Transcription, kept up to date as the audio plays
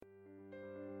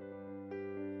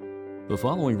The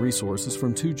following resources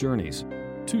from Two Journeys.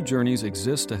 Two Journeys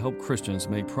exists to help Christians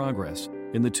make progress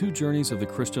in the two journeys of the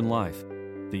Christian life,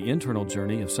 the internal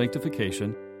journey of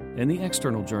sanctification and the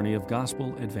external journey of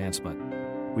gospel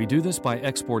advancement. We do this by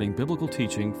exporting biblical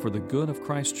teaching for the good of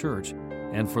Christ's church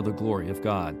and for the glory of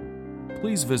God.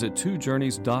 Please visit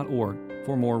twojourneys.org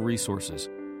for more resources.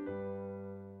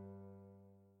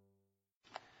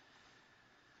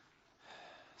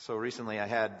 So recently I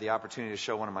had the opportunity to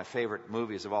show one of my favorite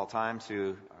movies of all time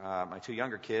to my two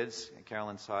younger kids.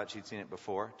 Carolyn saw it. She'd seen it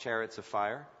before. Chariots of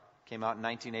Fire. Came out in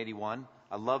 1981.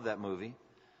 I love that movie.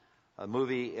 The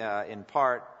movie, in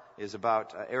part, is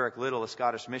about Eric Liddell, a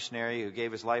Scottish missionary who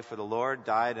gave his life for the Lord,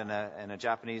 died in a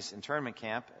Japanese internment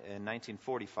camp in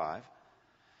 1945.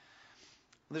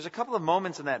 There's a couple of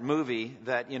moments in that movie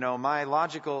that, my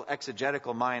logical,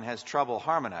 exegetical mind has trouble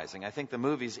harmonizing. I think the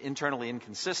movie's internally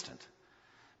inconsistent.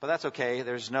 But that's okay.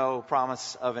 There's no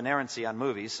promise of inerrancy on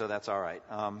movies, so that's all right.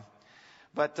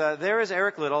 But there is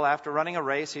Eric Liddell. After running a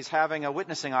race, he's having a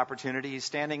witnessing opportunity. He's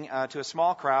standing to a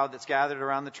small crowd that's gathered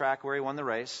around the track where he won the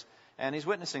race, and he's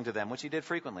witnessing to them, which he did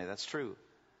frequently. That's true.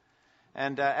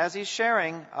 And as he's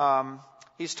sharing,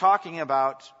 he's talking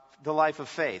about the life of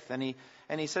faith, and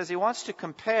he says he wants to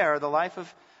compare the life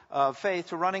of faith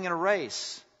to running in a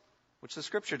race, which the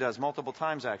Scripture does multiple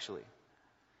times, actually.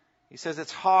 He says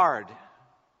it's hard.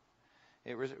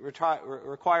 It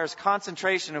requires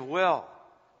concentration of will,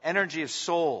 energy of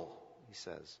soul, he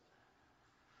says.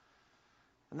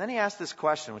 And then he asks this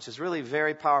question, which is really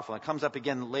very powerful. It comes up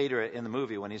again later in the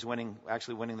movie when he's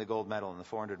actually winning the gold medal in the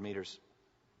 400 meters.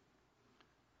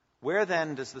 Where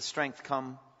then does the strength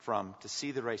come from to see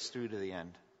the race through to the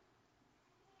end?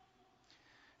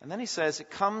 And then he says it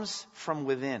comes from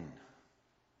within.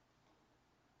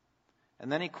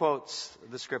 And then he quotes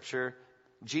the Scripture.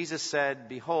 Jesus said,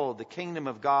 "Behold, the kingdom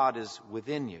of God is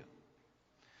within you."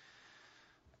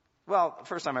 Well, the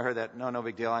first time I heard that, no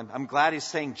big deal. I'm glad he's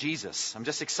saying Jesus. I'm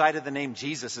just excited the name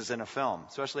Jesus is in a film,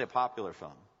 especially a popular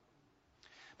film.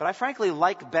 But I frankly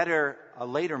like better a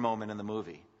later moment in the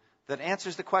movie that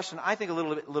answers the question, I think, a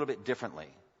little bit differently.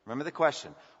 Remember the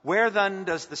question. Where then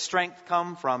does the strength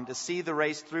come from to see the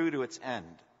race through to its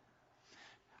end?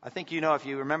 I think if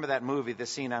you remember that movie, the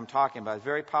scene I'm talking about, is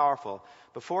very powerful.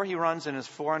 Before he runs in his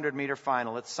 400-meter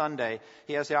final, it's Sunday,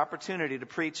 he has the opportunity to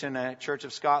preach in a Church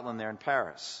of Scotland there in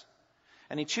Paris.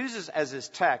 And he chooses as his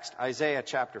text Isaiah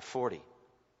chapter 40.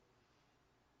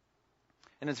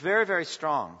 And it's very, very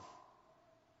strong.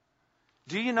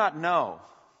 Do you not know?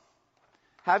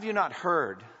 Have you not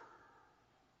heard?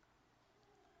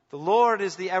 The Lord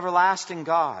is the everlasting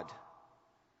God,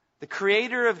 the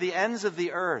creator of the ends of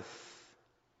the earth.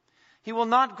 He will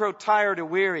not grow tired or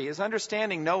weary. His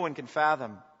understanding no one can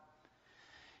fathom.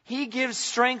 He gives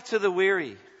strength to the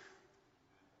weary,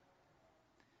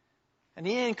 and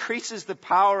he increases the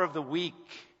power of the weak.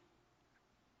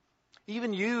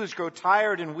 Even youths grow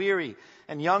tired and weary,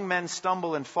 and young men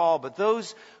stumble and fall. But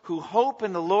those who hope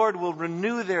in the Lord will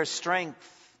renew their strength.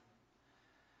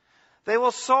 They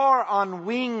will soar on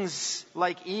wings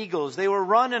like eagles. They will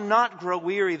run and not grow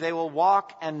weary. They will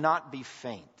walk and not be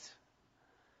faint.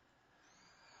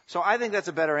 So I think that's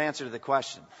a better answer to the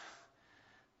question.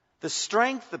 The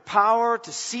strength, the power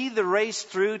to see the race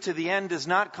through to the end does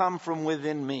not come from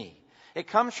within me. It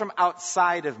comes from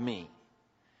outside of me.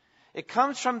 It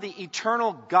comes from the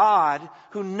eternal God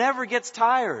who never gets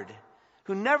tired,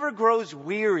 who never grows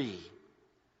weary.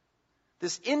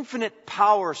 This infinite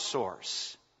power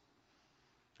source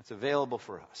that's available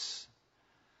for us.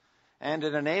 And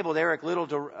it enabled Eric Liddell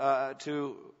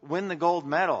to win the gold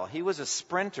medal. He was a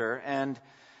sprinter, and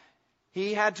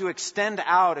he had to extend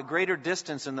out a greater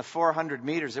distance in the 400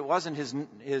 meters. It wasn't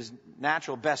his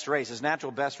natural best race. His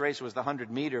natural best race was the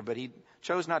 100-meter, but he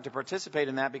chose not to participate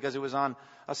in that because it was on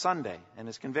a Sunday, and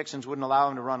his convictions wouldn't allow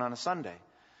him to run on a Sunday.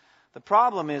 The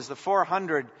problem is the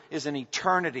 400 is an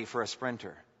eternity for a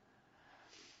sprinter.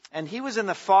 And he was in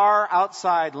the far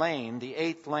outside lane, the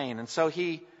 8th lane, and so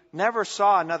he never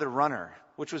saw another runner,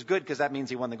 which was good because that means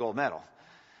he won the gold medal.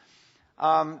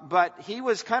 But he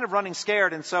was kind of running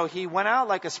scared, and so he went out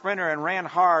like a sprinter and ran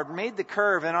hard, made the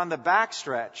curve, and on the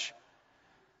backstretch,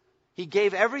 he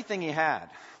gave everything he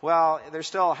had. Well, there's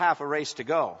still half a race to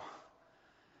go.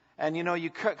 And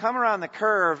you come around the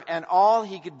curve, and all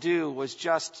he could do was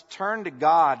just turn to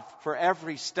God for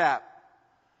every step.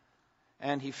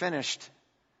 And he finished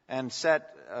and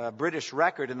set a British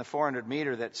record in the 400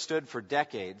 meter that stood for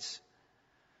decades.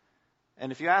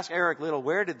 And if you ask Eric Liddell,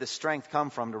 where did the strength come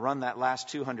from to run that last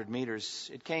 200 meters?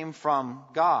 It came from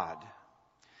God.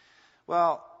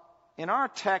 Well, in our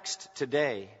text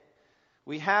today,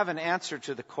 we have an answer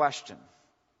to the question.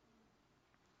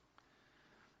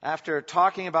 After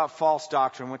talking about false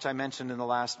doctrine, which I mentioned in the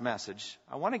last message,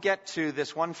 I want to get to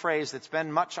this one phrase that's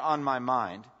been much on my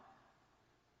mind.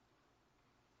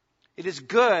 It is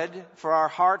good for our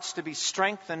hearts to be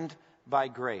strengthened by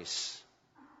grace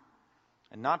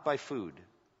and not by food.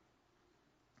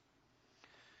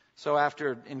 So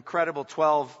after an incredible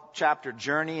 12-chapter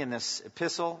journey in this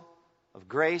epistle of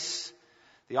grace,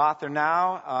 the author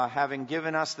now, having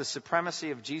given us the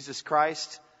supremacy of Jesus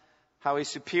Christ, how he's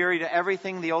superior to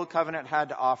everything the Old Covenant had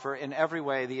to offer in every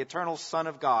way, the eternal Son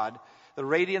of God, the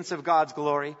radiance of God's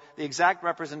glory, the exact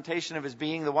representation of his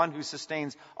being, the one who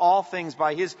sustains all things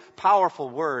by his powerful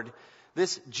word.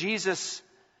 This Jesus,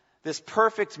 this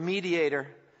perfect mediator,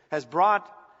 has brought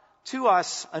to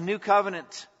us a new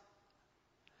covenant.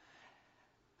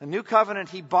 A new covenant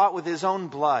he bought with his own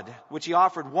blood, which he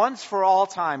offered once for all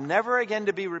time, never again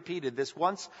to be repeated, this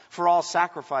once for all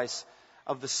sacrifice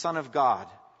of the Son of God.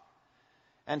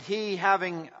 And he,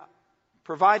 having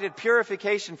provided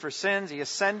purification for sins, he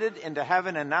ascended into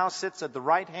heaven and now sits at the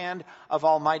right hand of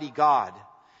Almighty God.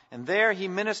 And there he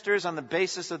ministers on the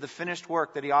basis of the finished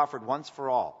work that he offered once for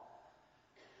all.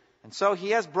 And so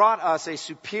he has brought us a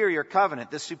superior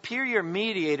covenant. The superior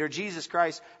mediator, Jesus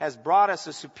Christ, has brought us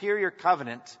a superior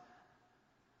covenant.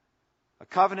 A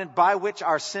covenant by which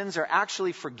our sins are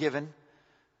actually forgiven,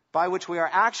 by which we are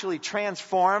actually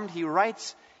transformed. He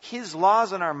writes his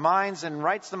laws on our minds and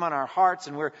writes them on our hearts,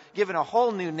 and we're given a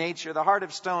whole new nature, the heart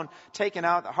of stone taken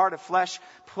out, the heart of flesh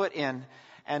put in.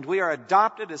 And we are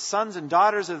adopted as sons and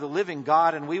daughters of the living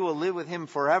God, and we will live with him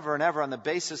forever and ever on the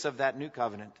basis of that new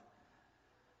covenant.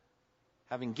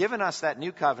 Having given us that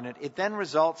new covenant, it then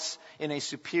results in a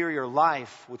superior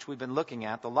life, which we've been looking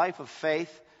at, the life of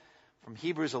faith from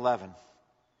Hebrews 11.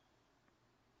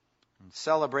 And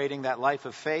celebrating that life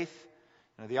of faith,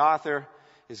 the author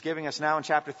is giving us now in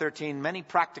chapter 13 many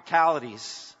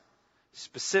practicalities,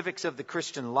 specifics of the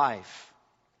Christian life.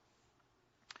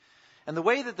 And the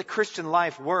way that the Christian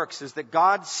life works is that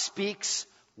God speaks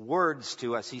words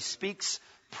to us. He speaks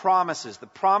promises, the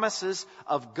promises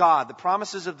of God, the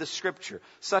promises of the Scripture,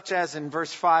 such as in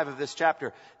verse 5 of this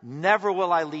chapter, never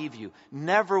will I leave you,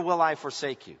 never will I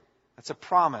forsake you. That's a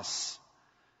promise.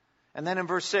 And then in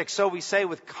verse 6, so we say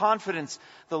with confidence,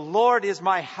 the Lord is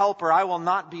my helper, I will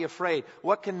not be afraid.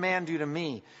 What can man do to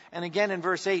me? And again in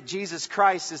verse 8, Jesus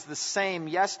Christ is the same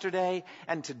yesterday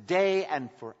and today and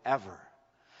forever.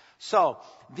 So,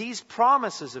 these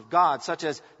promises of God, such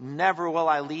as never will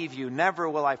I leave you, never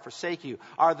will I forsake you,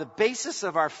 are the basis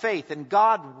of our faith. And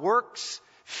God works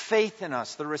faith in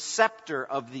us, the receptor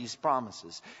of these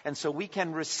promises. And so we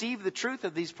can receive the truth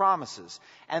of these promises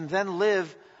and then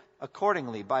live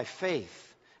accordingly by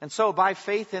faith. And so by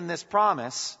faith in this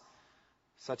promise,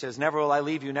 such as never will I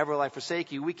leave you, never will I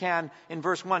forsake you, we can, in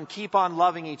verse 1, keep on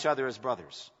loving each other as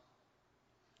brothers.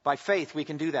 By faith, we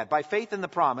can do that. By faith in the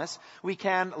promise, we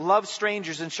can love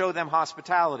strangers and show them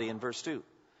hospitality in verse 2.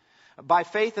 By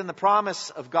faith in the promise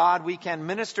of God, we can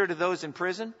minister to those in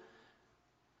prison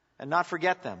and not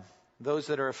forget them, those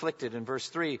that are afflicted in verse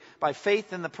 3. By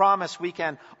faith in the promise, we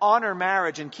can honor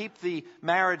marriage and keep the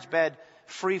marriage bed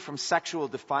free from sexual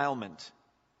defilement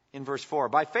in verse 4.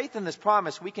 By faith in this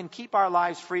promise, we can keep our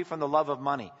lives free from the love of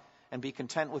money and be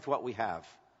content with what we have.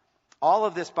 All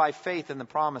of this by faith in the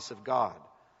promise of God.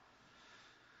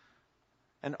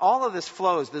 And all of this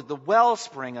flows, the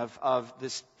wellspring of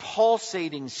this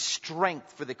pulsating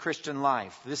strength for the Christian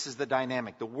life. This is the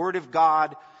dynamic. The Word of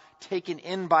God taken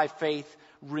in by faith,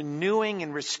 renewing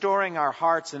and restoring our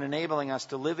hearts and enabling us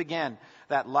to live again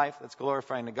that life that's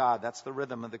glorifying to God. That's the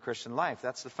rhythm of the Christian life.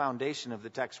 That's the foundation of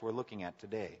the text we're looking at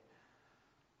today.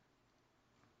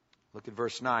 Look at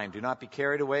verse 9. Do not be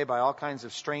carried away by all kinds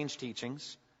of strange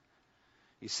teachings.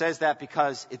 He says that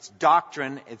because it's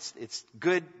doctrine, it's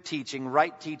good teaching,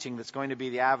 right teaching that's going to be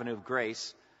the avenue of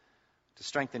grace to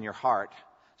strengthen your heart.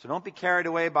 So don't be carried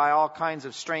away by all kinds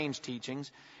of strange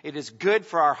teachings. It is good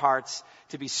for our hearts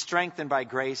to be strengthened by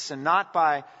grace and not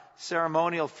by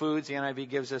ceremonial foods, the NIV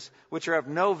gives us, which are of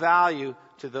no value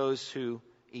to those who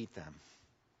eat them.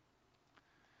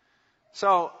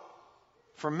 So,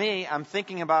 for me, I'm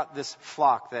thinking about this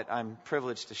flock that I'm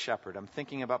privileged to shepherd. I'm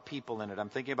thinking about people in it. I'm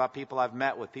thinking about people I've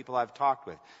met with, people I've talked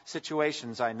with,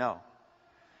 situations I know.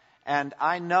 And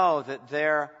I know that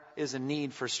there is a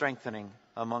need for strengthening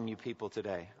among you people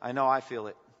today. I know I feel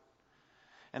it.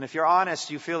 And if you're honest,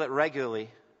 you feel it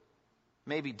regularly,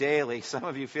 maybe daily, some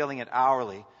of you feeling it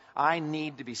hourly. I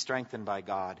need to be strengthened by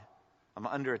God. I'm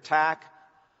under attack.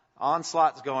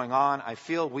 Onslaught's going on. I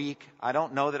feel weak. I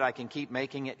don't know that I can keep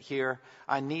making it here.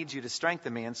 I need you to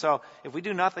strengthen me. And so if we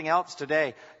do nothing else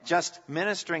today, just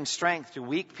ministering strength to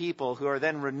weak people who are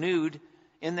then renewed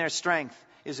in their strength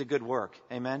is a good work.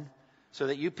 Amen? So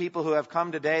that you people who have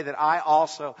come today, that I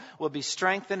also will be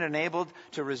strengthened and enabled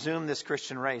to resume this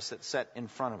Christian race that's set in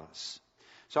front of us.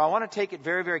 So I want to take it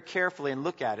very, very carefully and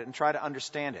look at it and try to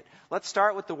understand it. Let's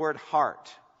start with the word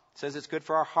heart. It says it's good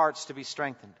for our hearts to be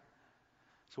strengthened.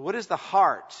 So what is the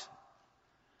heart?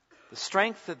 The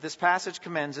strength that this passage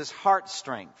commends is heart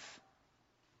strength,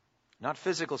 not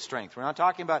physical strength. We're not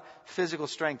talking about physical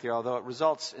strength here, although it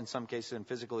results in some cases in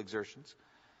physical exertions.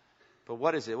 But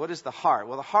what is it? What is the heart?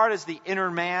 Well, the heart is the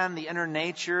inner man, the inner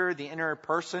nature, the inner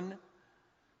person,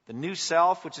 the new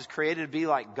self, which is created to be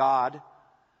like God.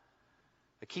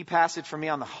 The key passage for me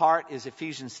on the heart is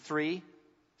Ephesians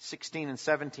 3:16 and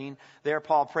 17. There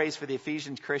Paul prays for the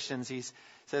Ephesian Christians. He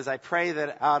says, I pray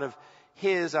that out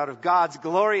of God's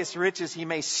glorious riches, He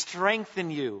may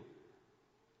strengthen you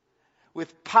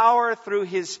with power through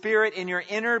His Spirit in your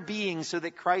inner being, so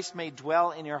that Christ may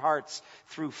dwell in your hearts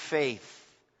through faith.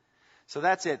 So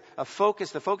that's it. The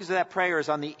focus of that prayer is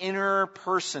on the inner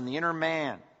person, the inner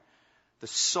man, the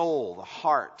soul, the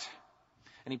heart.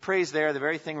 And he prays there the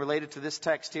very thing related to this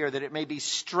text here, that it may be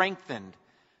strengthened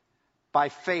by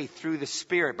faith through the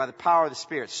Spirit, by the power of the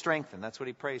Spirit. Strengthened. That's what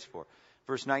he prays for.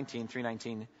 Verse 19,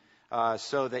 3:19,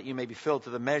 so that you may be filled to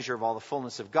the measure of all the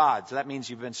fullness of God. So that means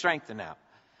you've been strengthened now.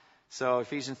 So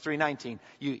Ephesians 3:19,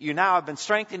 you now have been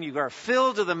strengthened. You are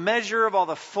filled to the measure of all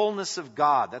the fullness of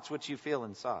God. That's what you feel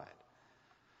inside.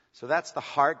 So that's the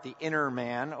heart, the inner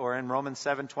man, or in Romans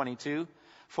 7:22,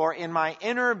 for in my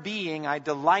inner being I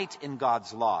delight in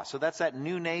God's law. So that's that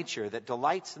new nature that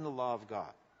delights in the law of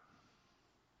God.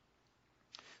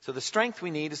 So the strength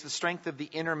we need is the strength of the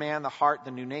inner man, the heart,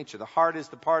 the new nature. The heart is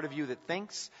the part of you that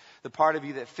thinks, the part of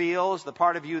you that feels, the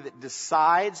part of you that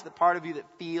decides, the part of you that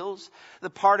feels, the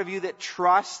part of you that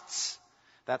trusts.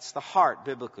 That's the heart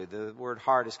biblically. The word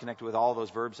heart is connected with all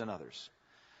those verbs and others.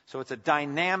 So it's a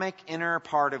dynamic inner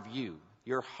part of you,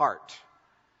 your heart.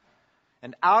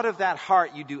 And out of that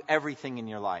heart you do everything in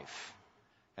your life.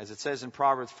 As it says in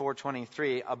Proverbs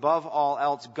 4:23, above all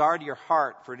else guard your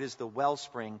heart, for it is the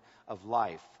wellspring of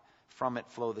life. From it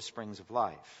flow the springs of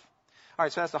life. All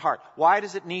right, so that's the heart. Why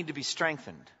does it need to be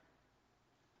strengthened?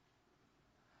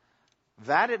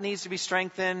 That it needs to be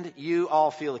strengthened, you all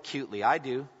feel acutely. I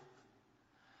do.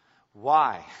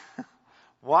 Why?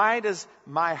 Why does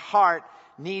my heart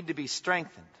need to be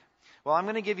strengthened? Well, I'm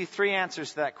going to give you 3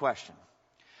 answers to that question.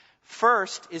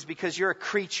 First is because you're a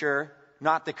creature,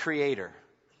 not the creator.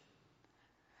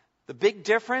 The big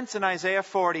difference in Isaiah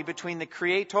 40 between the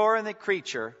creator and the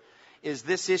creature is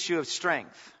this issue of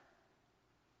strength.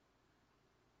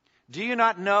 Do you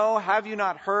not know, have you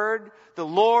not heard? The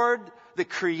Lord, the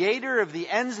creator of the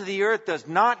ends of the earth, does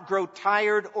not grow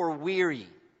tired or weary.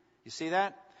 You see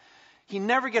that? He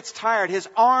never gets tired. His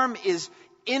arm is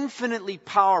infinitely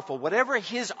powerful. Whatever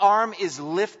his arm is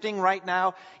lifting right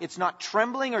now, it's not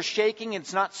trembling or shaking.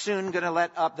 It's not soon going to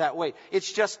let up that weight.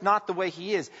 It's just not the way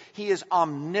he is. He is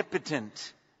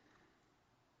omnipotent.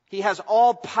 He has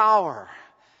all power.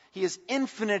 He is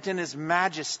infinite in his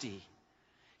majesty.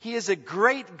 He is a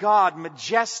great God,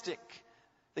 majestic,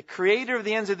 the creator of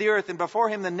the ends of the earth, and before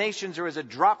him the nations are as a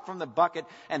drop from the bucket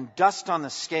and dust on the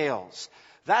scales.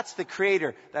 That's the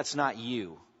creator. That's not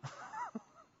you.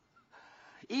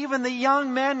 Even the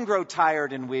young men grow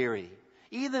tired and weary.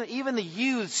 Even the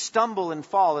youths stumble and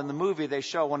fall. In the movie, they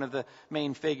show one of the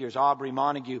main figures, Aubrey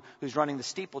Montague, who's running the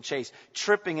steeplechase,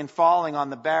 tripping and falling on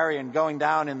the barrier and going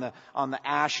down on the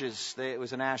ashes. It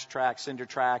was an ash track, cinder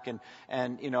track, and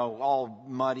all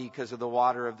muddy because of the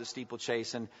water of the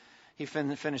steeplechase. And he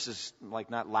finishes like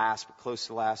not last, but close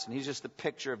to last. And he's just the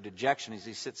picture of dejection as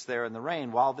he sits there in the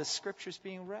rain while this scripture is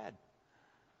being read.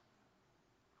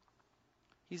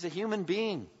 He's a human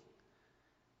being.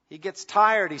 He gets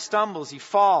tired, he stumbles, he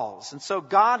falls. And so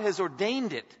God has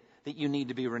ordained it that you need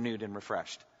to be renewed and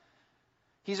refreshed.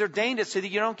 He's ordained it so that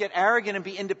you don't get arrogant and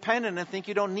be independent and think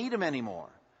you don't need him anymore.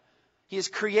 He has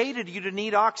created you to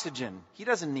need oxygen. He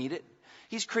doesn't need it.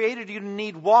 He's created you to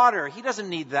need water. He doesn't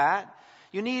need that.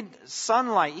 You need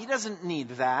sunlight. He doesn't need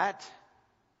that.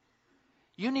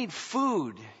 You need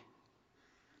food.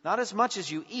 Not as much as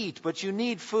you eat, but you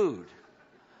need food.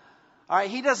 All right,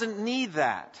 he doesn't need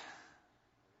that.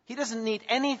 He doesn't need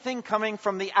anything coming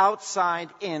from the outside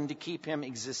in to keep him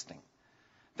existing.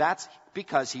 That's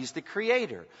because he's the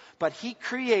creator. But he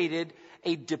created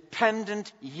a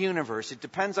dependent universe. It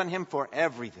depends on him for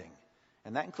everything.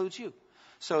 And that includes you.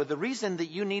 So the reason that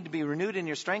you need to be renewed in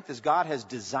your strength is God has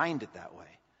designed it that way.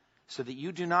 So that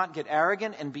you do not get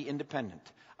arrogant and be independent.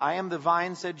 I am the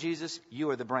vine, said Jesus. You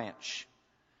are the branch.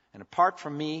 And apart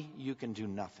from me, you can do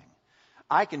nothing.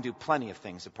 I can do plenty of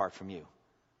things apart from you.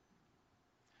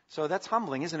 So that's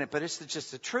humbling, isn't it? But it's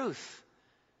just the truth.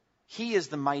 He is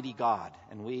the mighty God,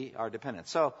 and we are dependent.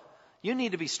 So you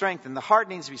need to be strengthened. The heart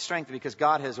needs to be strengthened because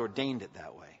God has ordained it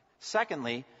that way.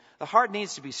 Secondly, the heart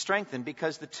needs to be strengthened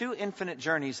because the two infinite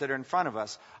journeys that are in front of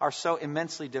us are so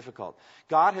immensely difficult.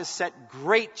 God has set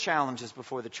great challenges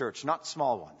before the church, not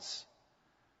small ones.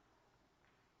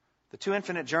 The two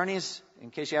infinite journeys, in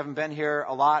case you haven't been here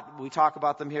a lot, we talk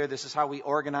about them here. This is how we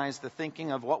organize the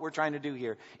thinking of what we're trying to do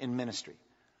here in ministry.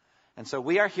 And so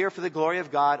we are here for the glory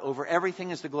of God. Over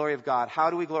everything is the glory of God. How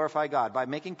do we glorify God? By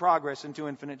making progress in two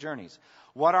infinite journeys.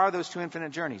 What are those two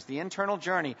infinite journeys? The internal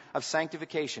journey of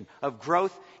sanctification, of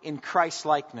growth in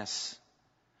Christ-likeness,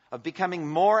 of becoming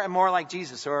more and more like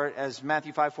Jesus, or as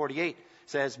Matthew 5:48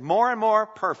 says, more and more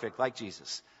perfect like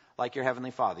Jesus, like your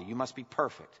heavenly Father. You must be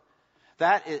perfect.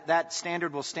 That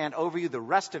standard will stand over you the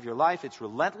rest of your life. It's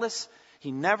relentless.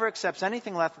 He never accepts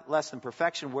anything less than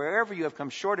perfection. Wherever you have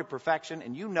come short of perfection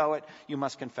and you know it, you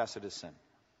must confess it as sin.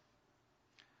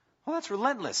 Well, that's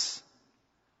relentless.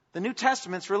 The New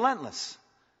Testament's relentless.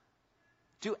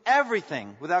 Do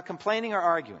everything without complaining or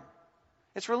arguing.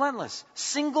 It's relentless.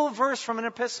 Single verse from an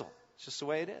epistle. It's just the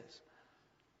way it is.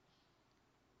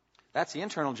 That's the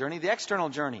internal journey. The external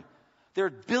journey. There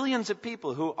are billions of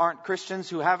people who aren't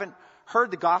Christians, who haven't heard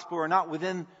the gospel, or are not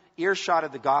within earshot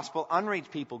of the gospel,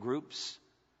 unreached people groups.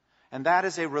 And that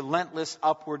is a relentless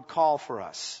upward call for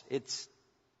us.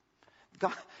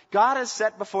 God has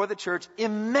set before the church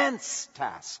immense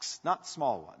tasks, not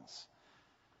small ones.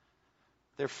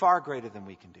 They're far greater than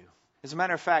we can do. As a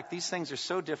matter of fact, these things are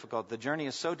so difficult, the journey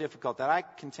is so difficult, that I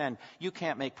contend you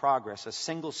can't make progress, a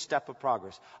single step of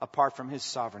progress, apart from His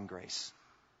sovereign grace.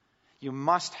 You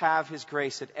must have His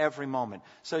grace at every moment.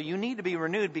 So you need to be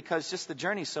renewed because just the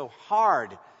journey is so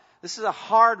hard. This is a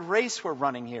hard race we're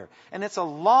running here. And it's a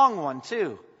long one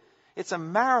too. It's a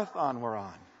marathon we're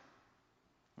on.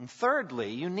 And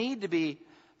thirdly,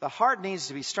 the heart needs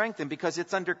to be strengthened because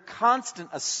it's under constant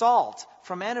assault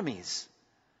from enemies.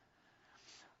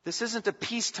 This isn't a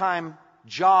peacetime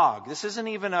jog. This isn't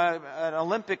even an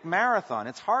Olympic marathon.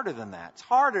 It's harder than that. It's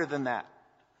harder than that.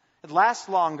 It lasts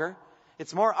longer.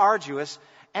 It's more arduous.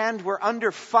 And we're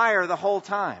under fire the whole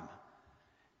time.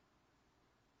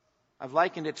 I've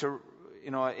likened it to,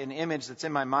 an image that's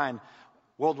in my mind.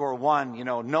 World War I,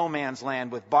 no man's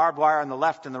land with barbed wire on the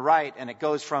left and the right. And it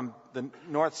goes from the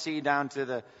North Sea down to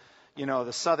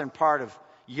the southern part of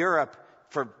Europe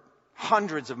for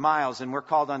hundreds of miles, and we're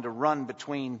called on to run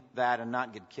between that and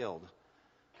not get killed.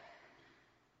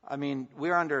 I mean,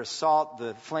 we're under assault.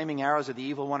 The flaming arrows of the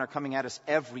evil one are coming at us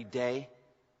every day.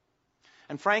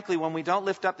 And frankly, when we don't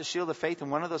lift up the shield of faith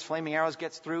and one of those flaming arrows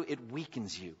gets through, it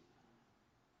weakens you.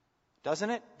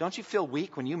 Doesn't it? Don't you feel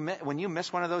weak when you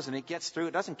miss one of those and it gets through?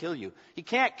 It doesn't kill you. He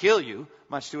can't kill you,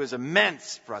 much to his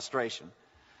immense frustration.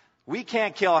 We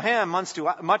can't kill him, much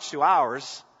to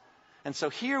ours. And so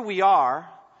here we are,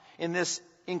 in this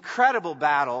incredible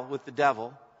battle with the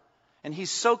devil. And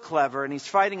he's so clever, and he's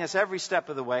fighting us every step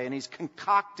of the way, and he's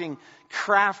concocting,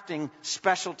 crafting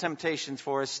special temptations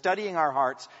for us, studying our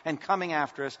hearts, and coming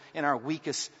after us in our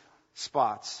weakest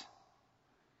spots.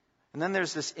 And then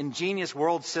there's this ingenious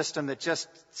world system that just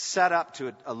set up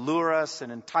to allure us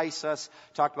and entice us.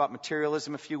 Talked about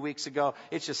materialism a few weeks ago.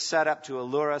 It's just set up to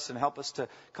allure us and help us to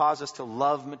cause us to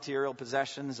love material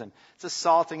possessions. And it's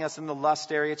assaulting us in the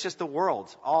lust area. It's just the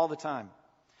world all the time.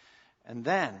 And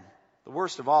then, the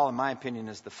worst of all, in my opinion,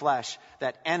 is the flesh,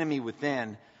 that enemy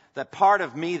within, that part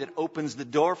of me that opens the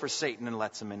door for Satan and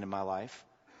lets him into my life.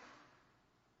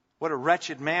 What a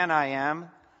wretched man I am.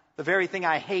 The very thing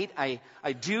I hate, I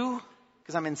do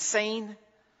because I'm insane.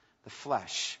 The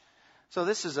flesh. So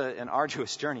this is an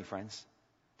arduous journey, friends.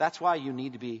 That's why you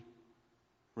need to be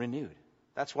renewed.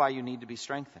 That's why you need to be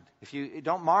strengthened. If you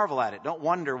don't marvel at it, don't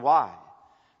wonder why.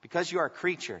 Because you are a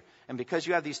creature, and because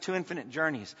you have these two infinite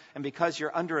journeys, and because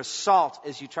you're under assault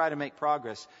as you try to make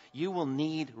progress, you will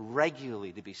need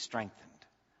regularly to be strengthened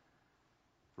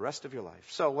the rest of your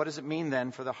life. So what does it mean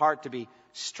then for the heart to be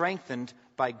strengthened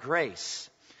by grace?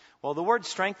 Well, the word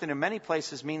strengthen in many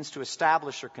places means to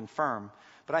establish or confirm.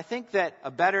 But I think that a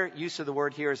better use of the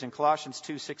word here is in Colossians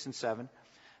 2, 6 and 7.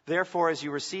 Therefore, as you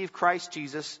receive Christ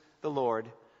Jesus the Lord,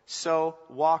 so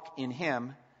walk in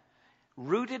Him,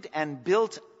 rooted and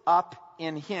built up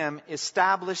in Him,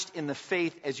 established in the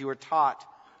faith as you are taught,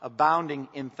 abounding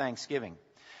in thanksgiving.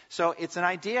 So it's an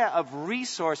idea of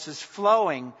resources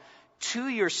flowing to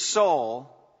your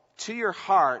soul, to your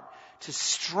heart, to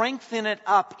strengthen it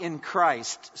up in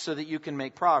Christ so that you can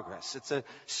make progress. It's a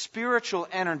spiritual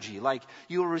energy, like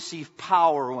you will receive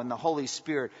power when the Holy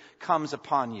Spirit comes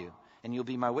upon you. and you'll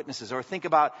be my witnesses. Or think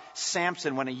about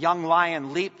Samson when a young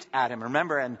lion leaped at him.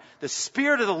 Remember, and the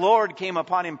Spirit of the Lord came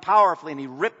upon him powerfully, and he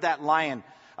ripped that lion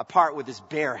apart with his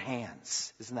bare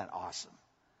hands. Isn't that awesome?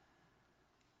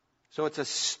 So it's a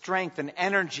strength and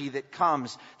energy that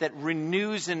comes, that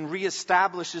renews and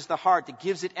reestablishes the heart, that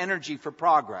gives it energy for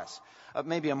progress.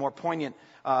 Maybe a more poignant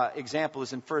example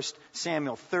is in 1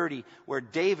 Samuel 30, where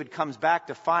David comes back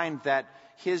to find that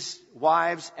his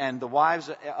wives and the wives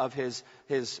of his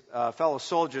fellow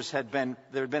soldiers there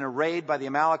had been a raid by the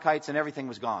Amalekites, and everything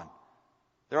was gone.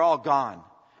 They're all gone.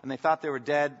 And they thought they were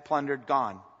dead, plundered,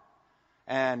 gone.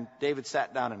 And David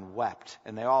sat down and wept,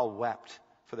 and they all wept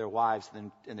for their wives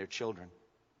and their children.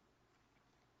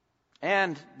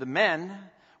 And the men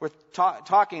were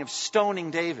talking of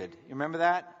stoning David. You remember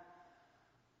that?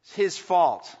 It's his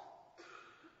fault.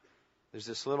 There's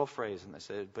this little phrase, and they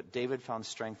said, but David found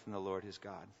strength in the Lord his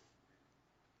God.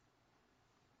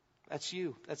 That's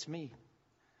you. That's me.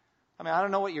 I mean, I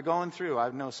don't know what you're going through. I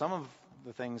know some of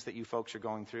the things that you folks are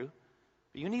going through.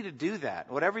 But you need to do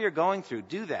that. Whatever you're going through,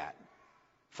 do that.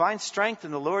 Find strength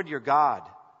in the Lord your God.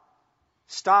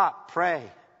 Stop, pray.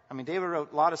 I mean, David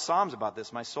wrote a lot of Psalms about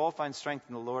this. My soul finds strength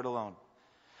in the Lord alone.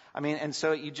 I mean, and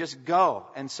so you just go.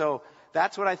 And so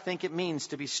that's what I think it means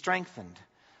to be strengthened.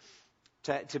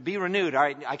 To be renewed. All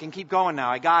right, I can keep going now.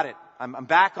 I got it. I'm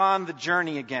back on the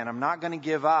journey again. I'm not going to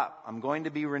give up. I'm going to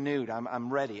be renewed.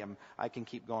 I'm ready. I can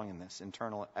keep going in this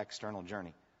internal, external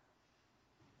journey.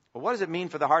 Well, what does it mean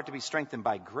for the heart to be strengthened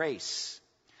by grace?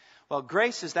 Well,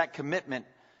 grace is that commitment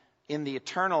in the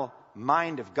eternal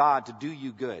mind of God to do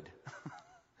you good.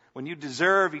 When you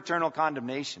deserve eternal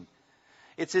condemnation.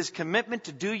 It's his commitment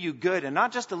to do you good, and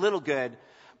not just a little good,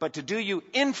 but to do you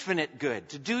infinite good,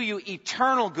 to do you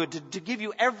eternal good, to give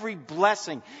you every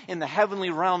blessing in the heavenly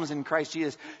realms in Christ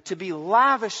Jesus, to be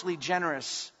lavishly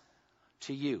generous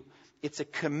to you. It's a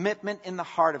commitment in the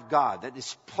heart of God, that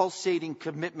is pulsating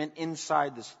commitment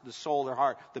inside the soul or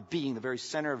heart, the being, the very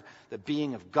center of the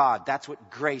being of God. That's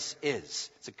what grace is.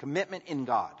 It's a commitment in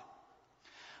God.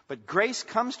 But grace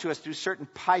comes to us through certain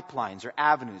pipelines or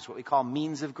avenues, what we call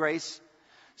means of grace.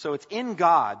 So it's in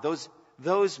God.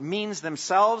 Those means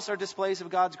themselves are displays of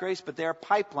God's grace, but they are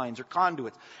pipelines or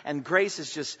conduits. And grace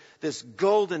is just this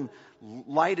golden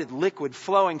lighted liquid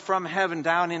flowing from heaven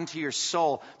down into your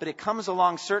soul. But it comes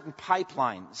along certain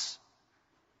pipelines.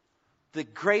 The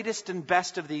greatest and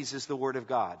best of these is the Word of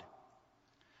God.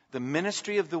 The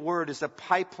ministry of the Word is a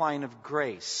pipeline of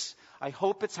grace. I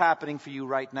hope it's happening for you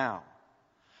right now.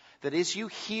 That as you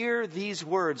hear these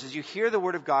words, as you hear the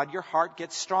Word of God, your heart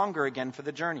gets stronger again for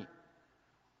the journey.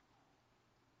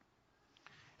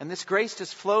 And this grace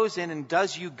just flows in and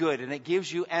does you good, and it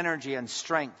gives you energy and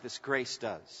strength, this grace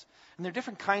does. And there are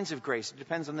different kinds of grace. It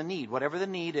depends on the need. Whatever the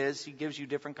need is, he gives you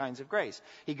different kinds of grace.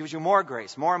 He gives you more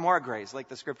grace, more and more grace, like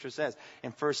the Scripture says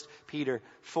in 1 Peter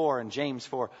 4 and James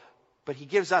 4. But he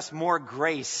gives us more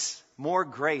grace, more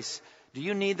grace. Do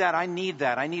you need that? I need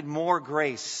that. I need more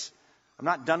grace. I'm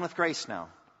not done with grace now.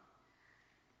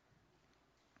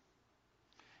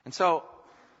 And so,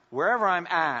 wherever I'm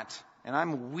at, and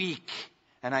I'm weak,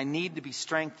 and I need to be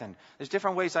strengthened, there's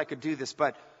different ways I could do this,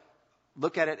 but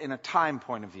look at it in a time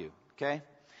point of view, okay?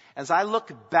 As I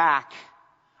look back,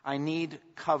 I need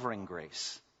covering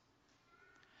grace.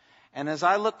 And as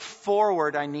I look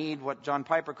forward, I need what John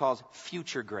Piper calls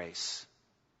future grace.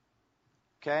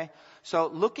 Okay? So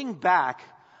looking back,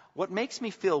 what makes me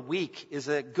feel weak is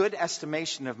a good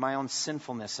estimation of my own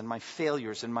sinfulness and my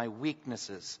failures and my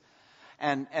weaknesses.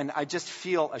 And I just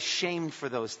feel ashamed for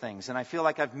those things. And I feel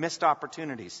like I've missed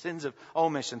opportunities, sins of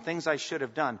omission, things I should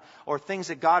have done, or things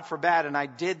that God forbade and I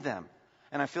did them.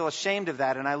 And I feel ashamed of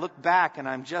that. And I look back and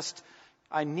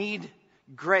I need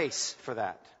grace for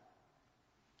that.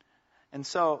 And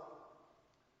so,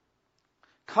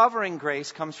 covering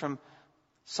grace comes from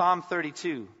Psalm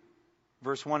 32,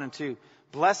 verse 1 and 2.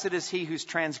 Blessed is he whose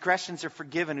transgressions are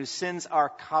forgiven, whose sins are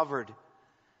covered.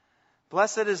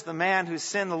 Blessed is the man whose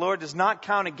sin the Lord does not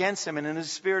count against him, and in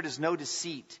his spirit is no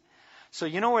deceit. So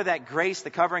you know where that grace, the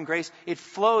covering grace, it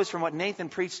flows from what Nathan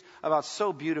preached about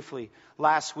so beautifully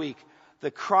last week,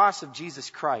 the cross of Jesus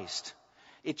Christ.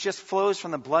 It just flows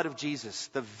from the blood of Jesus.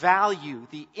 The value,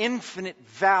 the infinite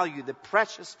value, the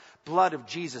precious blood of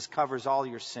Jesus covers all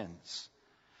your sins.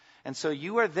 And so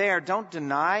you are there, don't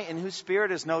deny, in whose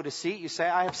spirit is no deceit. You say,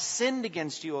 I have sinned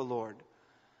against you, O Lord.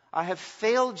 I have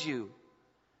failed you.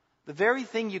 The very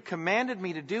thing you commanded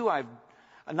me to do, I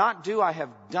have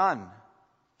done.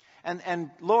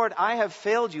 And Lord, I have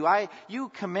failed you. You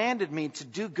commanded me to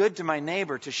do good to my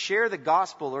neighbor, to share the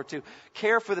gospel, or to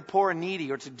care for the poor and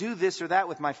needy, or to do this or that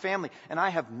with my family, and I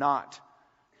have not.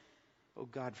 Oh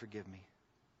God, forgive me.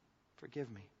 Forgive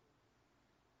me.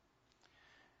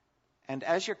 And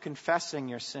as you're confessing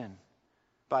your sin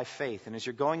by faith, and as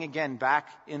you're going again back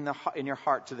in your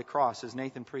heart to the cross, as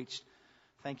Nathan preached,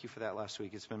 thank you for that last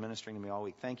week. It's been ministering to me all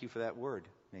week. Thank you for that word,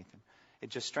 Nathan. It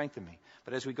just strengthened me.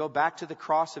 But as we go back to the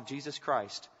cross of Jesus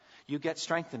Christ, you get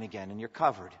strengthened again, and you're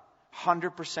covered,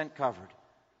 100% covered.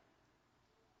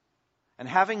 And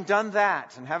having done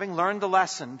that, and having learned the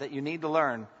lesson that you need to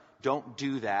learn, don't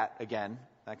do that again,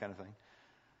 that kind of thing.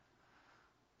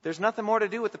 There's nothing more to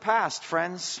do with the past,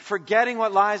 friends. Forgetting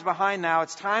what lies behind now,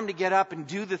 it's time to get up and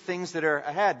do the things that are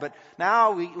ahead. But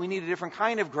now we need a different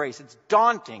kind of grace. It's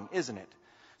daunting, isn't it?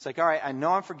 It's like, all right, I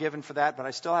know I'm forgiven for that, but I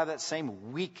still have that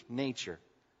same weak nature,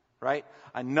 right?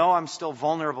 I know I'm still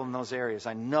vulnerable in those areas.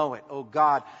 I know it. Oh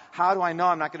God, how do I know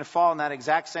I'm not going to fall in that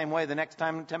exact same way the next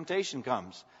time temptation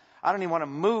comes? I don't even want to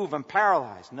move. I'm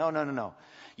paralyzed. No.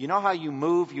 You know how you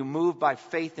move? You move by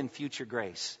faith in future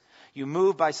grace. You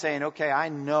move by saying, okay, I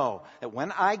know that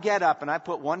when I get up and I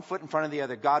put one foot in front of the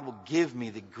other, God will give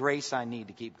me the grace I need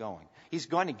to keep going. He's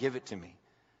going to give it to me.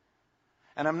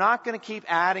 And I'm not going to keep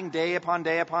adding day upon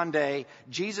day upon day.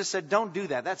 Jesus said, don't do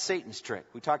that. That's Satan's trick.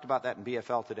 We talked about that in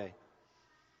BFL today.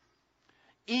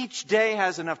 Each day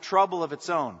has enough trouble of its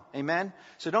own. Amen?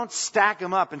 So don't stack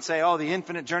them up and say, oh, the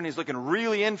infinite journey is looking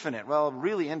really infinite. Well,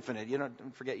 really infinite.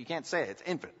 Don't forget, you can't say it. It's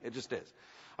infinite. It just is.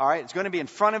 All right? It's going to be in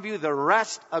front of you the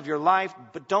rest of your life,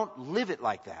 but don't live it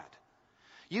like that.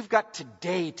 You've got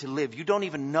today to live. You don't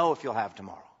even know if you'll have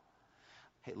tomorrow.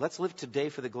 Hey, let's live today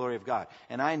for the glory of God.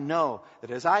 And I know that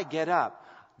as I get up,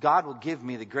 God will give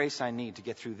me the grace I need to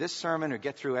get through this sermon or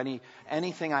get through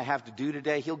anything I have to do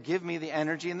today. He'll give me the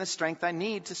energy and the strength I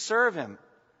need to serve Him.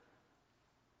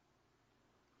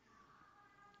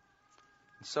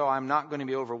 So I'm not going to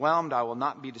be overwhelmed. I will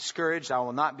not be discouraged. I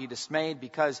will not be dismayed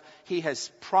because He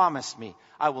has promised me,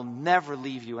 I will never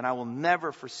leave you and I will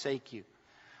never forsake you.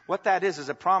 What that is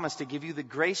a promise to give you the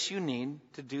grace you need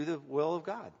to do the will of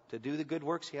God, to do the good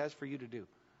works He has for you to do.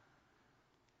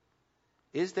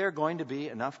 Is there going to be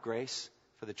enough grace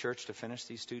for the church to finish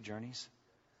these 2 journeys?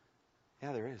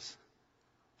 Yeah, there is.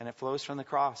 And it flows from the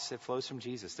cross. It flows from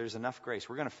Jesus. There's enough grace.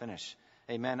 We're going to finish.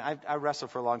 Amen. I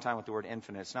wrestled for a long time with the word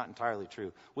infinite. It's not entirely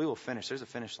true. We will finish. There's a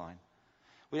finish line.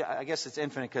 I guess it's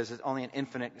infinite because only an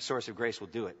infinite source of grace will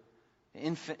do it.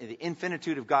 The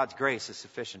infinitude of God's grace is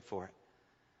sufficient for it.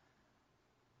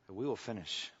 But we will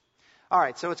finish. All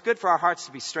right, so it's good for our hearts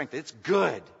to be strengthened. It's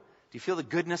good. Do you feel the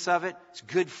goodness of it? It's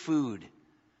good food.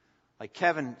 Like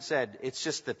Kevin said, it's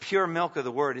just the pure milk of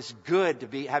the Word. It's good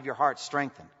to have your heart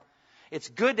strengthened. It's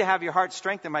good to have your heart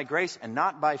strengthened by grace and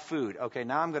not by food. Okay,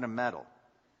 now I'm going to meddle.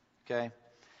 Okay? I'm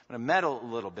going to meddle a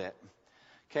little bit.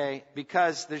 Okay?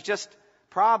 Because there's just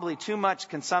probably too much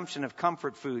consumption of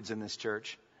comfort foods in this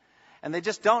church. And they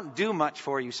just don't do much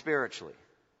for you spiritually.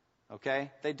 Okay?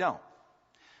 They don't.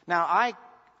 Now,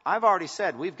 I've already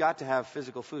said we've got to have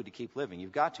physical food to keep living.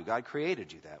 You've got to. God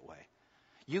created you that way.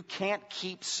 You can't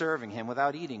keep serving Him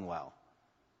without eating well.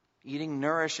 Eating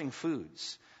nourishing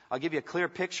foods. I'll give you a clear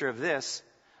picture of this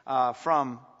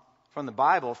from the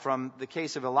Bible, from the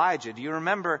case of Elijah. Do you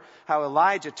remember how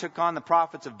Elijah took on the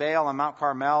prophets of Baal on Mount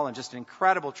Carmel in just an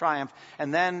incredible triumph?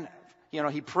 And then,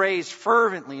 he prays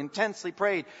fervently, intensely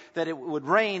prayed that it would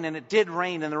rain, and it did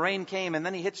rain, and the rain came. And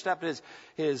then he hitched up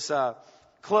his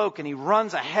cloak, and he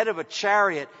runs ahead of a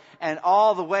chariot and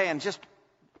all the way, and just,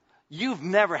 you've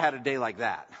never had a day like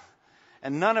that.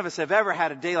 And none of us have ever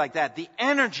had a day like that. The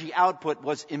energy output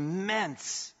was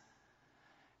immense.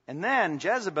 And then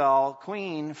Jezebel,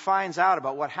 queen, finds out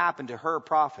about what happened to her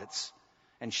prophets.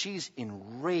 And she's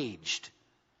enraged.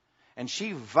 And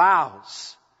she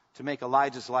vows to make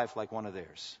Elijah's life like one of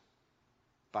theirs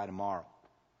by tomorrow.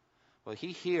 Well,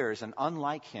 he hears, and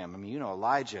unlike him,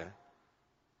 Elijah,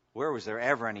 where was there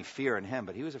ever any fear in him?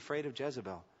 But he was afraid of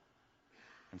Jezebel.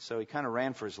 And so he kind of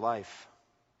ran for his life.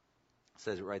 It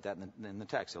says it right that in the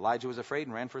text. Elijah was afraid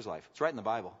and ran for his life. It's right in the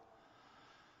Bible.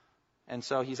 And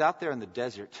so he's out there in the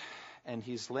desert, and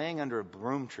he's laying under a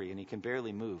broom tree, and he can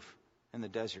barely move in the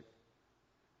desert.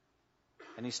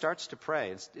 And he starts to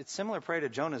pray. It's similar prayer to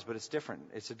Jonah's, but it's different.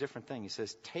 It's a different thing. He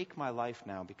says, take my life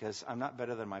now, because I'm not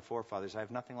better than my forefathers. I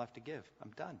have nothing left to give.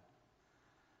 I'm done.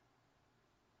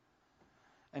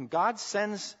 And God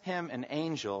sends him an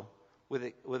angel with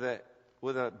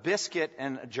a biscuit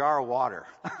and a jar of water.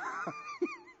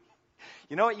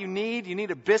 You know what you need? You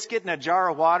need a biscuit and a jar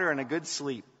of water and a good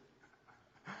sleep.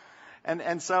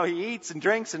 And so he eats and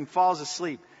drinks and falls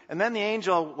asleep. And then the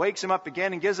angel wakes him up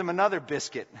again and gives him another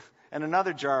biscuit and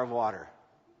another jar of water.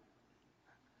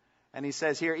 And he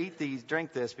says, here, eat these,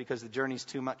 drink this, because the journey's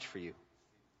too much for you.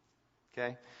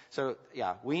 Okay? So,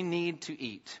 we need to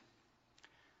eat.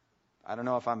 I don't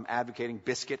know if I'm advocating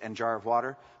biscuit and jar of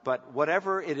water, but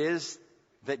whatever it is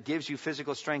that gives you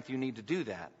physical strength, you need to do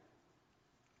that.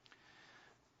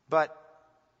 But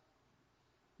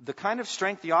the kind of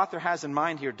strength the author has in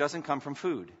mind here doesn't come from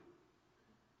food.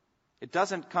 It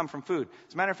doesn't come from food.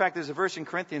 As a matter of fact, there's a verse in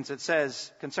Corinthians that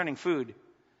says, concerning food,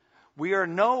 we are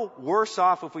no worse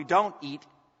off if we don't eat,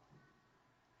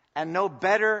 and no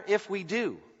better if we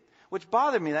do. Which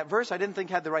bothered me. That verse I didn't think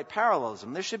had the right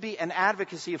parallelism. There should be an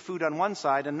advocacy of food on one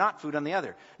side and not food on the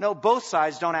other. No, both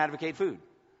sides don't advocate food.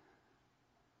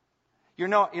 You're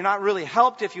not really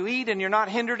helped if you eat, and you're not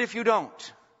hindered if you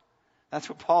don't. That's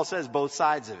what Paul says, both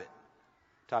sides of it.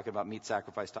 Talking about meat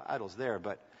sacrificed to idols there.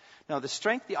 But no, the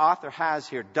strength the author has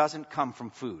here doesn't come from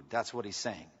food. That's what he's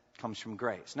saying. It comes from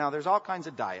grace. Now, there's all kinds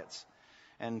of diets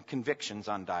and convictions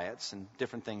on diets and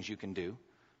different things you can do.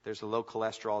 There's the low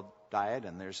cholesterol diet,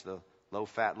 and there's the low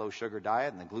fat, low sugar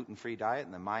diet, and the gluten-free diet,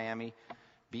 and the Miami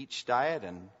Beach diet,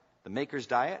 and the Maker's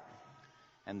diet,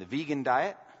 and the vegan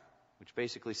diet, which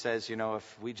basically says,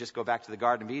 if we just go back to the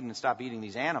Garden of Eden and stop eating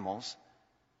these animals,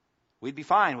 we'd be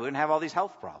fine. We wouldn't have all these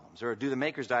health problems. Or do the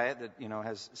Maker's diet that,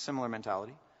 has a similar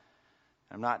mentality.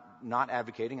 I'm not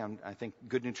advocating. I think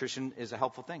good nutrition is a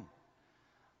helpful thing.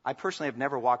 I personally have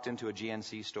never walked into a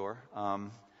GNC store.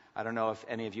 I don't know if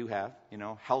any of you have,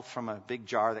 health from a big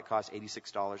jar that costs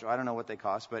 $86. I don't know what they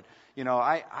cost, but,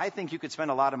 I think you could spend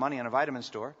a lot of money on a vitamin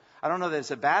store. I don't know that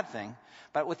it's a bad thing,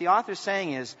 but what the author's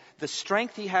saying is the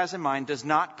strength he has in mind does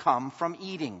not come from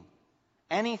eating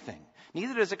anything.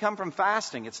 Neither does it come from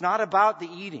fasting. It's not about the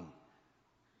eating.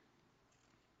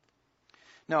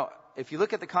 Now, if you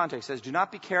look at the context, it says, do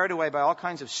not be carried away by all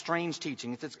kinds of strange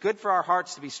teaching. It's good for our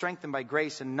hearts to be strengthened by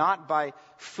grace and not by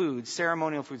food,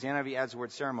 ceremonial foods. The NIV adds the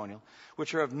word ceremonial,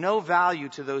 which are of no value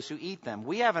to those who eat them.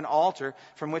 We have an altar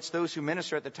from which those who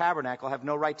minister at the tabernacle have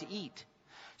no right to eat.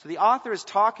 So the author is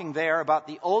talking there about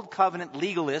the Old Covenant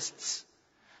legalists,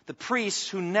 the priests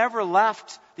who never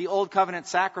left the Old Covenant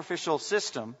sacrificial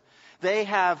system. They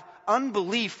have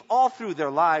unbelief all through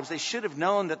their lives. They should have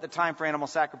known that the time for animal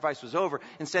sacrifice was over.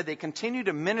 Instead, they continue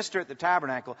to minister at the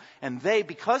tabernacle, and they,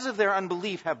 because of their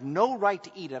unbelief, have no right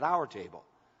to eat at our table.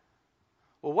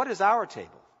 Well, what is our table?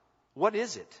 What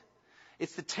is it?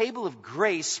 It's the table of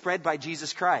grace spread by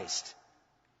Jesus Christ.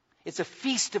 It's a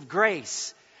feast of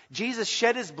grace. Jesus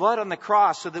shed his blood on the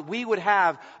cross so that we would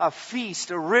have a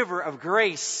feast, a river of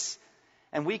grace.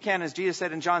 And we can, as Jesus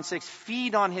said in John 6,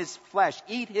 feed on his flesh,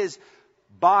 eat his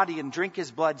body and drink his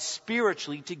blood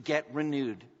spiritually to get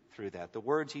renewed through that. The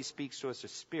words he speaks to us are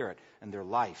spirit and they're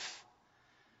life.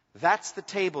 That's the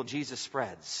table Jesus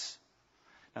spreads.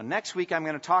 Now, next week I'm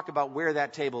going to talk about where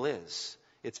that table is.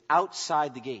 It's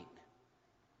outside the gate.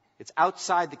 It's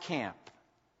outside the camp.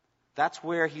 That's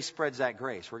where he spreads that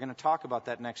grace. We're going to talk about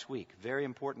that next week. Very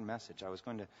important message. I was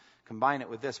going to combine it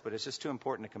with this, but it's just too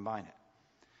important to combine it.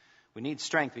 We need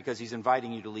strength because he's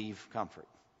inviting you to leave comfort,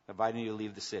 inviting you to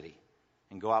leave the city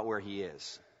and go out where he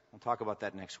is. We'll talk about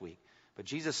that next week. But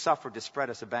Jesus suffered to spread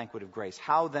us a banquet of grace.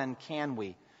 How then can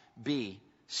we be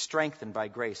strengthened by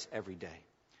grace every day?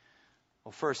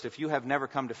 Well, first, if you have never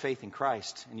come to faith in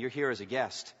Christ and you're here as a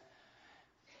guest,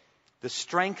 the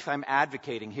strength I'm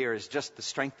advocating here is just the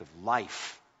strength of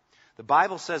life. The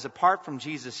Bible says apart from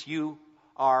Jesus, you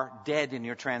are dead in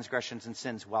your transgressions and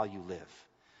sins while you live.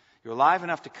 You're alive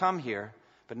enough to come here,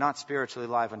 but not spiritually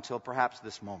alive until perhaps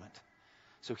this moment.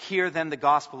 So hear then the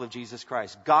gospel of Jesus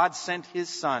Christ. God sent his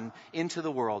Son into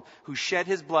the world who shed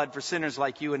his blood for sinners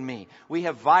like you and me. We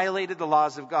have violated the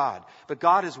laws of God, but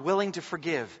God is willing to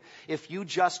forgive. If you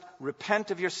just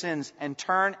repent of your sins and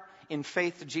turn in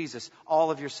faith to Jesus,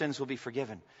 all of your sins will be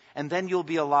forgiven. And then you'll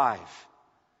be alive,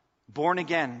 born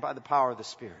again by the power of the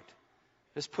Spirit.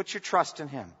 Just put your trust in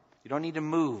him. You don't need to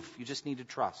move. You just need to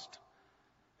trust.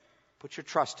 Put your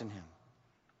trust in him.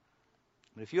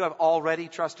 But if you have already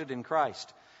trusted in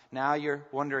Christ, now you're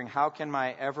wondering, how can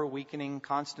my ever weakening,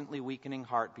 constantly weakening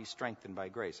heart be strengthened by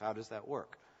grace? How does that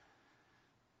work?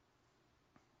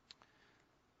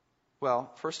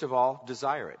 Well, first of all,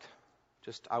 desire it.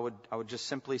 I would just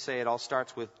simply say it all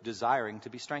starts with desiring to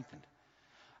be strengthened.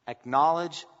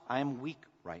 Acknowledge I am weak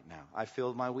right now. I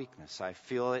feel my weakness. I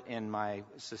feel it in my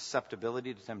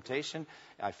susceptibility to temptation.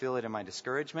 I feel it in my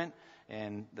discouragement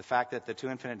and the fact that the two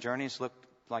infinite journeys look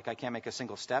like I can't make a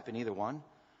single step in either one.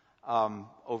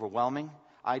 Overwhelming.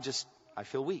 I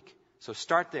feel weak. So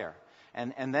start there.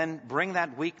 And then bring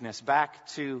that weakness back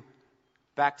to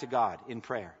God in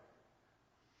prayer.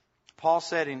 Paul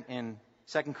said in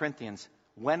 2 Corinthians,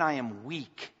 when I am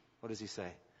weak, what does he say?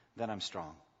 Then I'm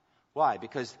strong. Why?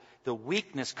 Because the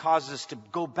weakness causes us to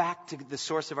go back to the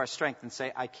source of our strength and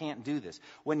say, I can't do this.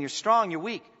 When you're strong, you're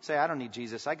weak. Say, I don't need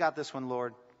Jesus. I got this one,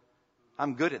 Lord.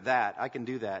 I'm good at that. I can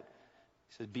do that.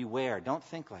 He says, beware. Don't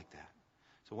think like that.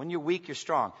 So when you're weak, you're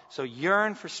strong. So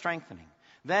yearn for strengthening.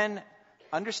 Then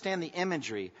understand the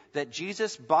imagery that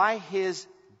Jesus, by his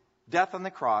death on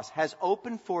the cross, has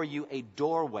opened for you a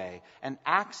doorway, an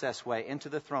access way into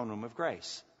the throne room of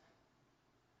grace.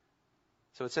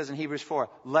 So it says in Hebrews 4,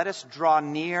 let us draw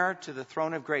near to the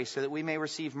throne of grace so that we may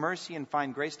receive mercy and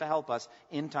find grace to help us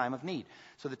in time of need.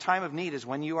 So the time of need is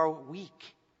when you are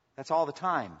weak. That's all the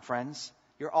time, friends.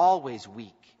 You're always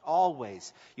weak.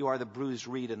 Always. You are the bruised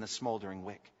reed and the smoldering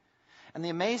wick. And the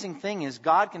amazing thing is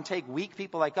God can take weak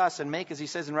people like us and make, as he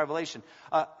says in Revelation,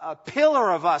 a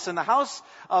pillar of us in the house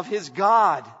of his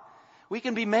God. We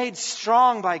can be made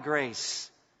strong by grace.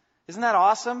 Isn't that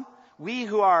awesome? We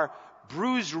who are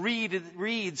bruised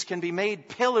reeds can be made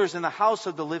pillars in the house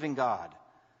of the living God.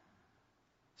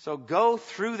 So go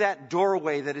through that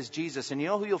doorway that is Jesus. And you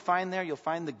know who you'll find there? You'll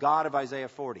find the God of Isaiah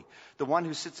 40. The one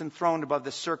who sits enthroned above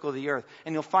the circle of the earth.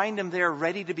 And you'll find him there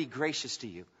ready to be gracious to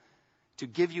you. To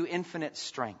give you infinite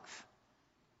strength.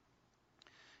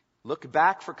 Look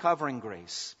back for covering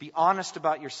grace. Be honest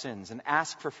about your sins and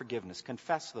ask for forgiveness.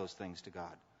 Confess those things to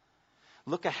God.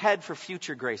 Look ahead for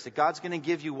future grace, that God's going to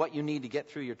give you what you need to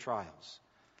get through your trials.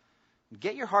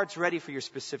 Get your hearts ready for your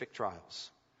specific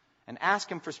trials. And ask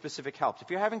him for specific help.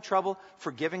 If you're having trouble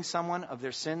forgiving someone of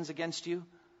their sins against you,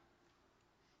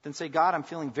 then say, God, I'm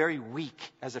feeling very weak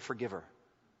as a forgiver.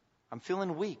 I'm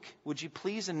feeling weak. Would you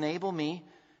please enable me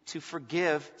to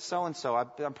forgive so-and-so?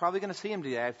 I'm probably going to see him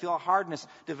today. I feel a hardness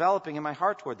developing in my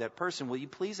heart toward that person. Will you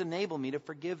please enable me to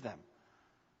forgive them?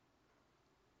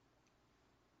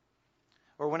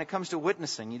 Or when it comes to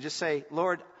witnessing, you just say,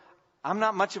 Lord, I'm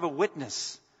not much of a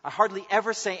witness. I hardly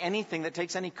ever say anything that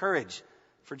takes any courage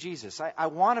for Jesus. I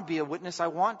want to be a witness. I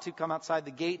want to come outside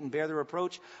the gate and bear the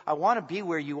reproach. I want to be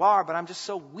where you are, but I'm just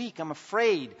so weak. I'm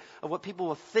afraid of what people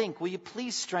will think. Will you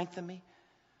please strengthen me?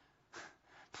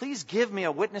 Please give me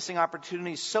a witnessing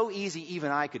opportunity so easy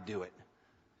even I could do it.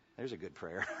 There's a good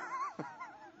prayer.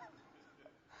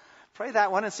 Pray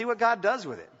that one and see what God does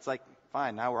with it. It's like,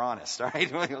 fine, now we're honest, all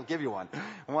right? We'll give you one.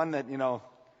 One that,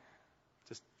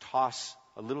 just toss,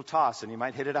 a little toss, and you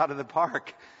might hit it out of the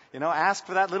park. Ask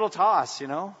for that little toss,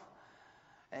 And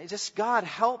just, God,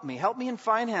 help me. Help me in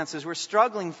finances. We're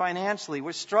struggling financially.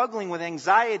 We're struggling with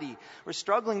anxiety. We're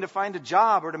struggling to find a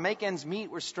job or to make ends meet.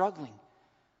 We're struggling.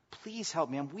 Please help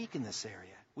me. I'm weak in this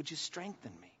area. Would you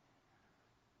strengthen me?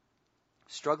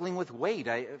 Struggling with weight.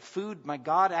 Food, my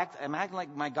God, I'm acting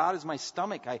like my God is my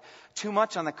stomach. Too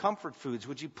much on the comfort foods.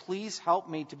 Would you please help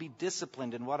me to be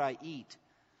disciplined in what I eat?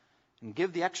 And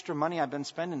give the extra money I've been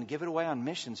spending and give it away on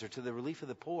missions or to the relief of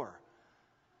the poor.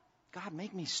 God,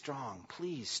 make me strong.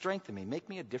 Please strengthen me. Make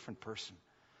me a different person.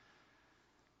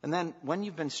 And then when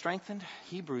you've been strengthened,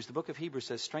 the book of Hebrews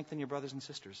says, strengthen your brothers and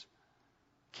sisters.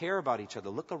 Care about each other.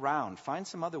 Look around. Find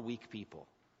some other weak people.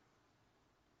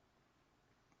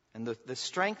 And the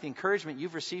strength, the encouragement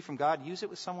you've received from God, use it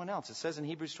with someone else. It says in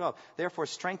Hebrews 12, therefore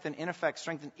strengthen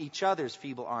each other's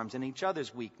feeble arms and each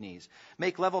other's weak knees.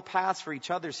 Make level paths for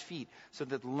each other's feet so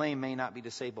that the lame may not be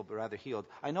disabled but rather healed.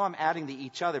 I know I'm adding the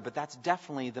each other, but that's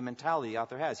definitely the mentality the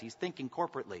author has. He's thinking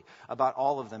corporately about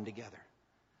all of them together.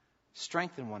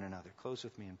 Strengthen one another. Close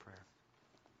with me in prayer.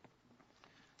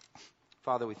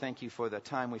 Father, we thank you for the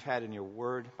time we've had in your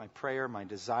word. My prayer, my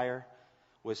desire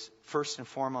was first and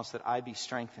foremost that I be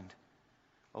strengthened,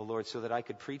 O Lord, so that I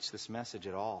could preach this message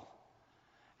at all.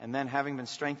 And then having been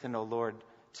strengthened, O Lord,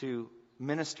 to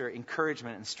minister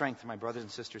encouragement and strength to my brothers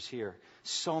and sisters here.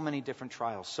 So many different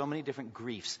trials, so many different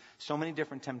griefs, so many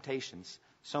different temptations,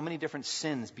 so many different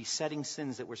sins, besetting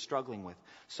sins that we're struggling with.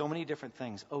 So many different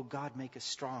things. Oh God, make us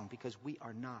strong because we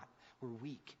are not. We're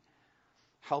weak.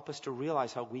 Help us to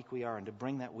realize how weak we are and to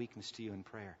bring that weakness to you in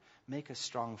prayer. Make us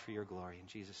strong for your glory. In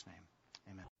Jesus' name.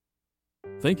 Amen.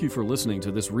 Thank you for listening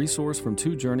to this resource from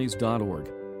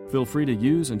twojourneys.org. Feel free to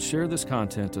use and share this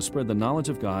content to spread the knowledge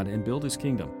of God and build His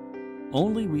kingdom.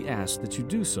 Only we ask that you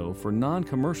do so for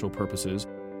non-commercial purposes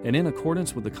and in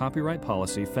accordance with the copyright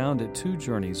policy found at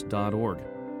twojourneys.org.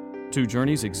 Two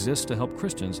Journeys exists to help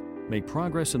Christians make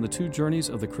progress in the two journeys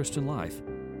of the Christian life,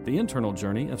 the internal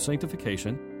journey of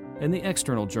sanctification and the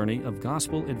external journey of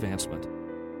gospel advancement.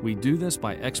 We do this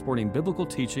by exporting biblical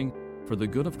teaching for the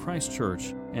good of Christ's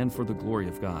church and for the glory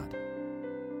of God.